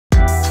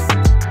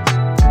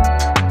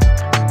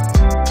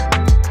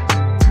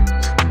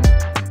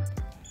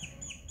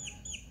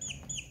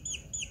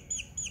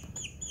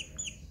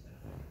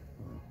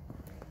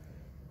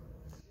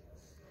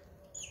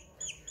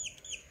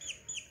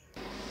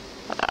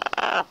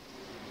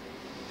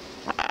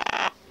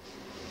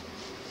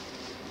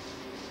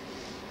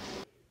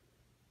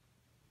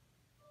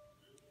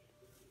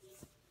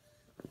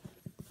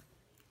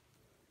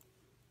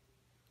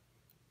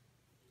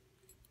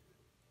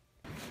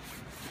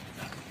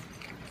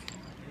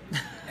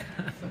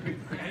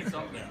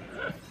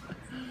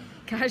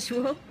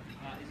Casual.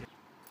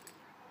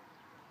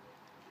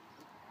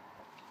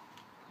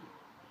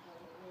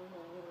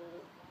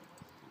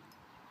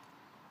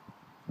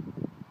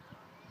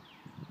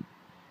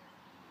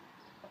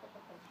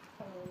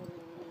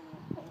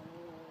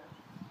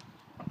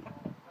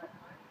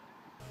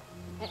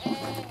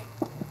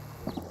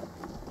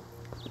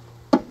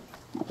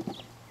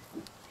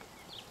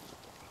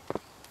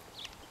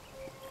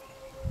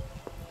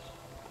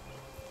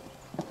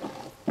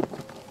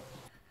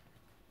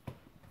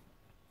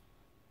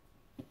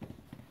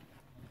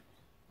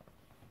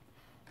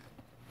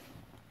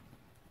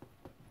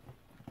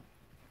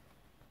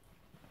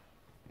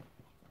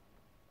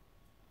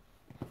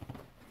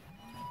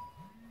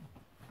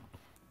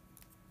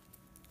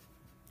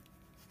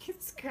 He's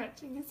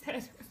scratching his head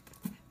with the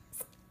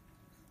fence.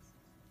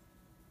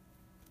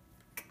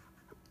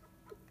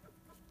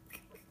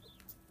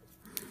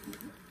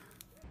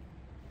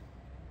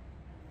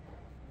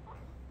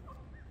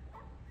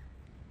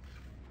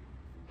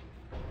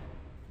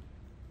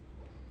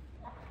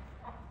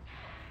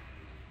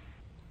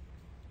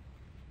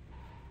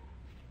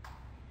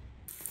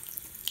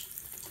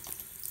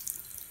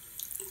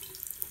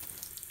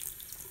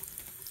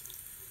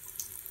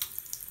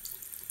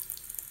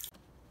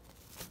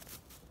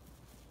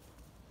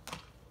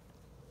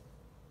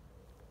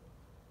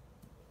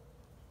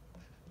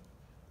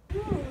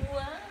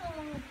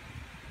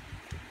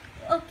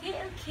 Okay.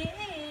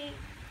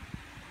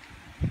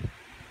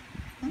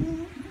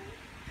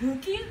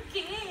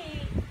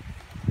 Okay.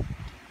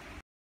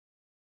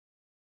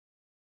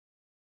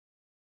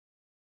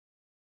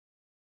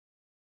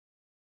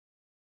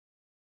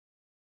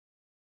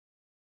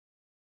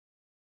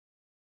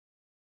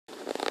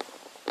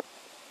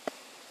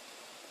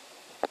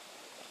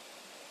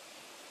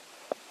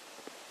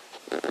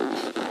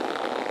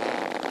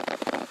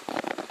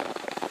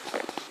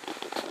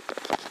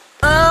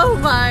 Oh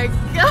my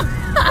gosh!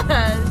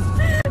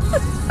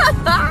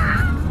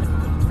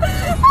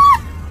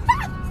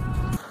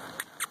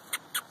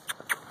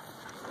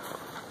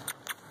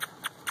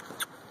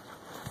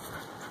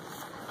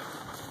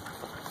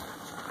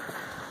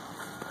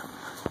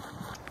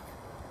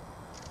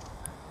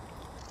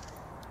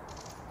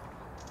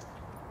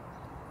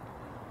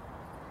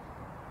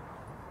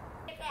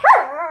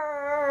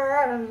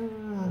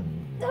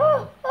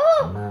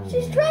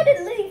 She's trying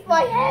to leave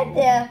my hand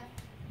there.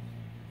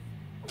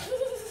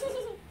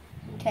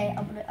 Okay,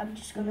 I'm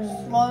just gonna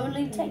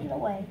slowly take it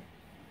away.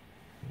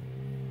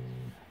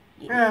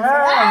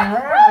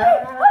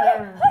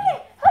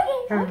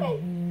 Okay.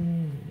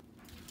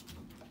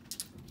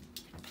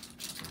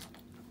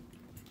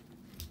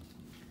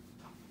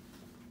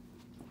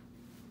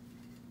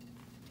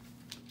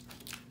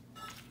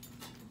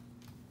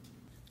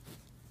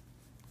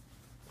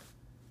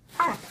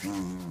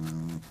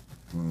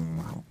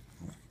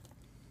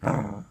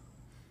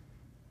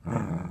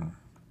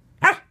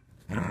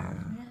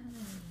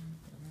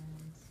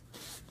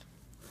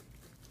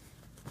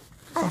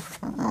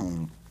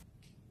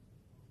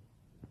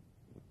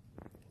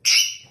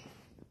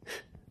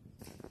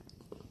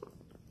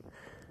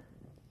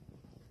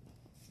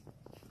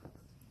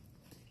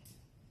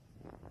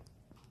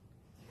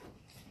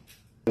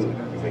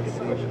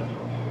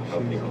 How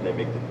can they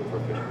make the for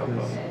fish come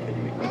up? Can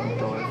you make them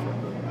die from?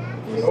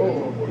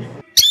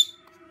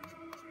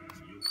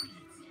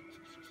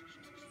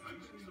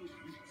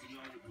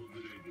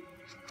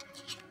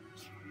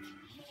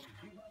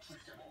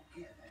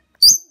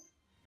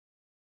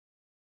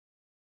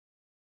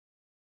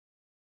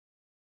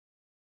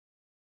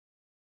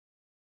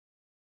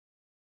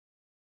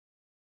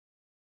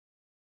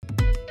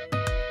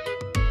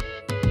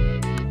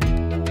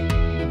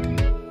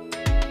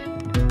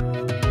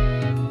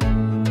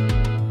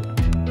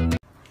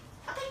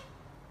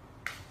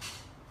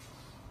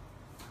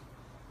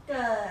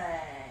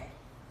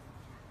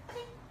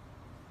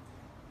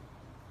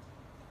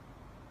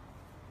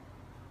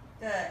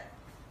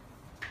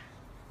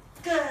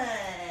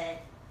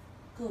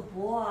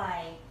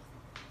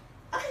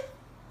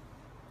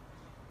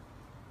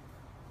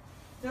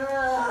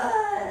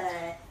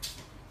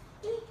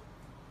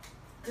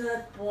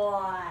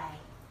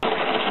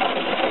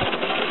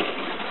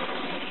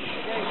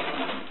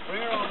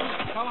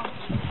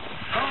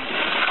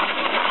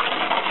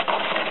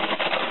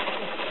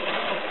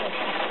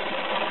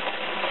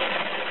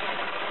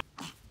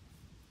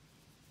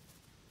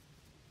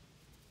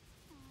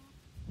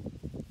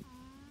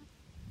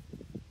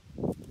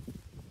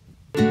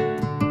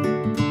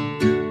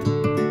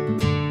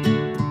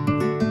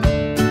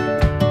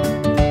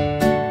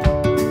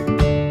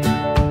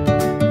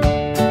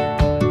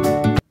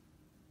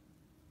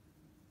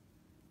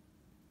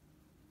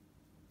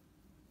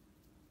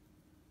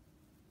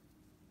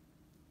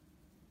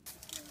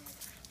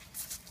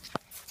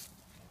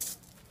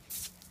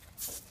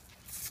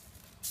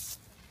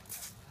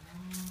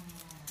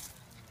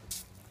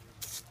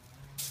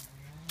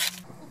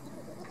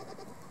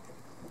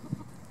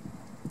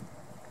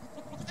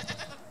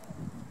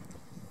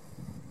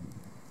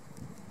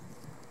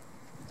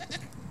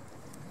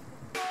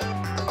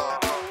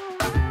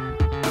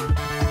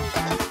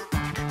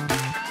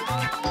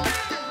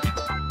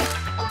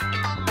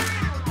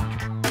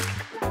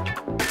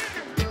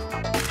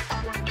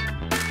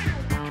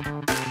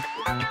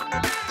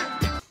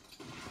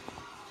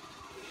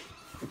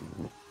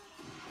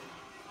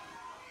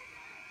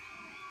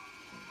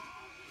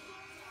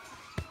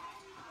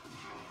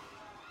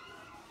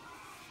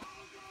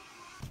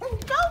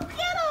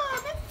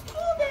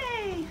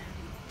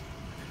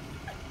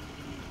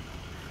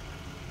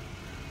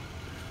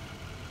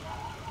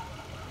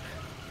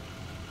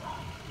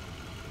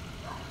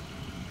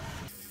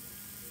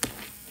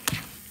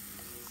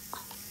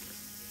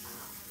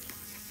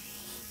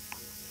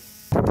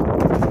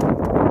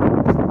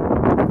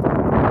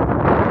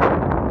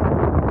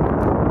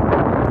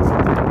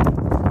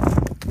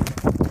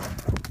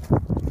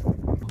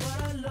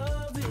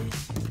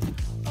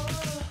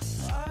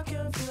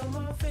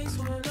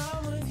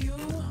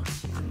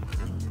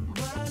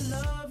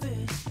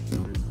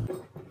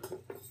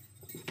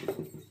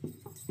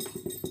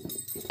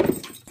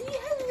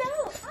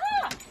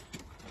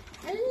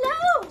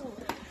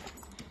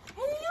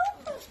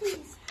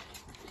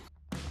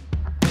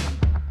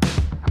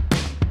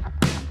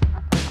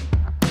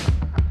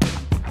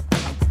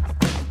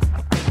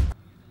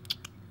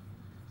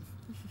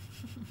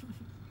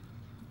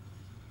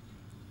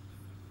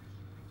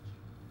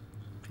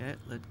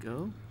 Let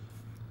go.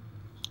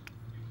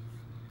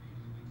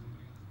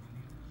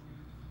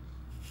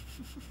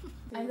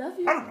 I love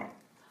you.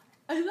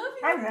 I love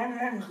you.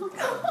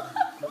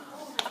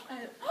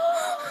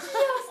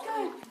 Yes,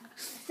 good.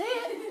 Say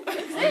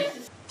it. Say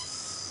it.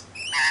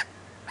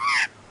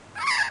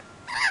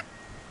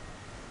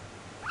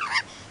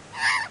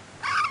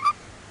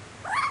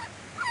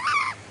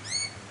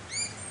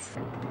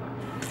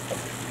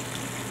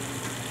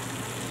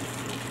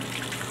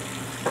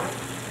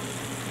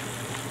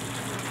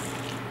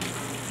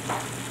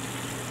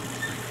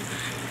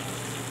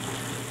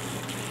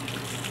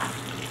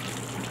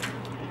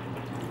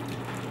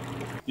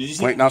 Did you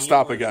see Wait, now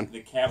stop again. The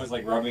cat was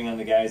like rubbing on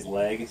the guy's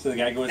leg, so the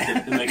guy goes to,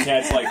 and the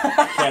cat's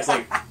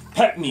like,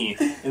 pet me,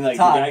 and like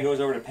Todd. the guy goes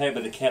over to pet,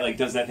 but the cat like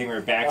does that thing where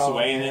it backs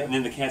away, and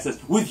then the cat says,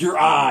 "With your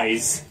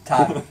eyes."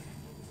 Todd.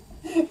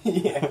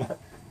 Yeah.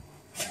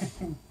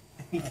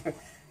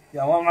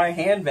 I want my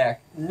hand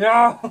back.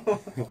 No.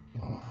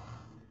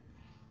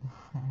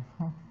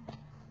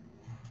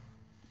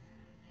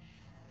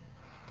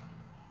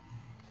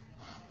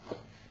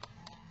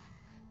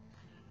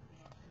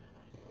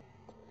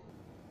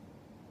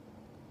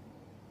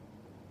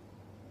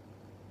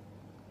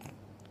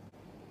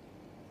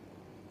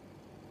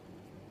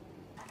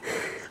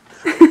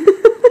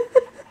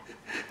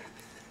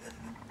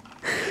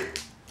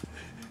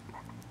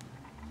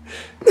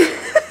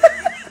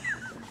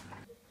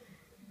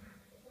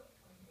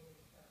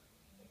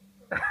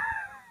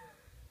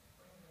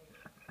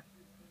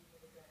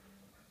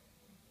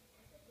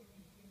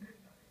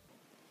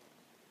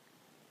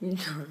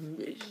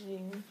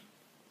 Amazing.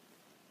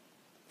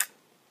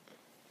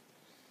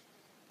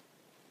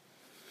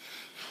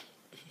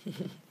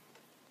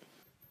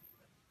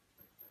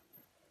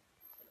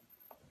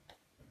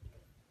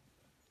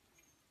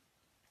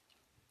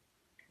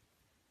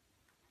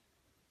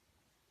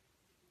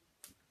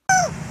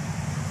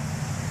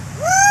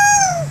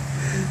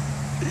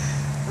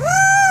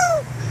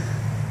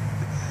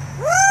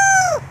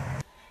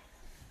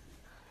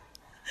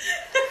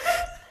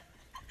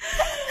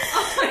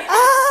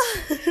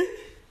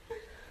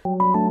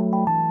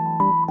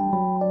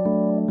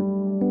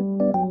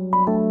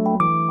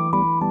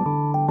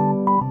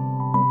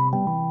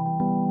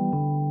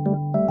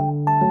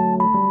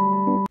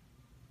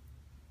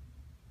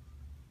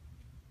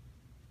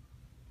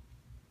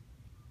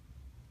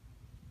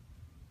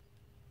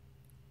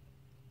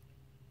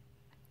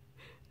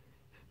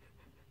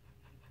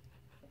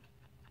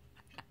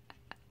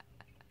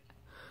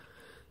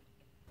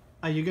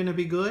 Are you gonna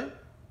be good?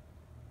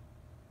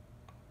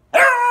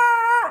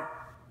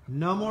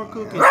 No more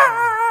cookies.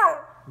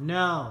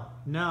 No,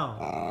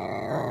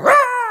 no.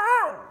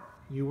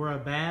 You were a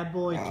bad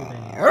boy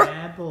today.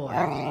 Bad boy.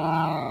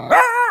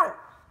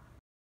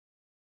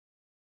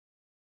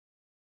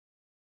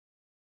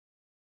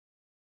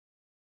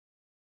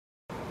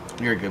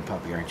 You're a good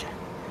puppy, aren't you?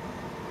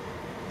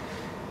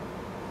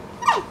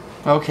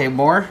 Okay,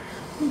 more?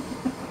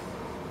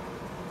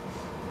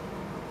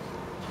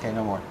 Okay,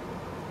 no more.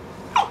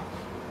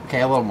 Okay,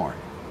 a little more.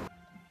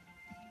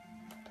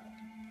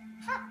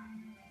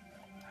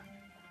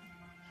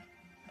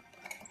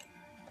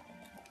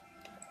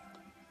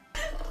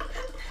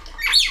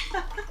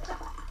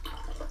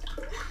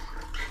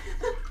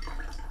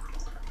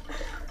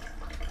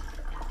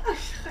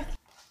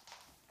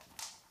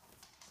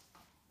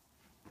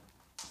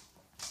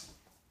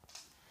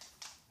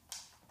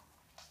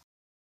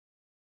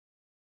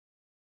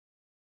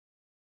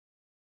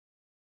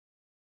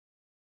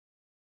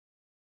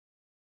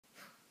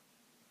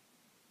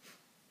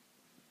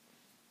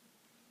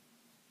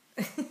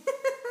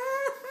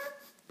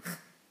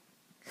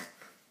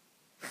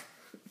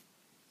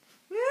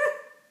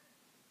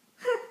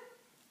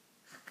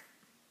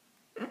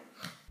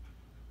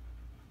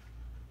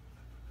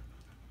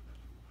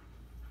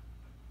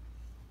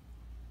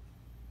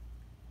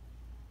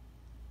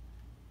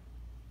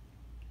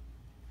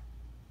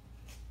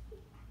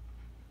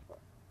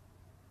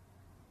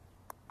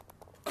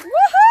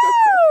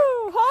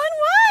 Woohoo! Hole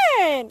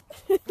in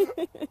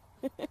one!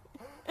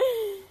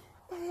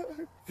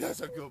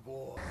 That's a good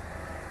boy.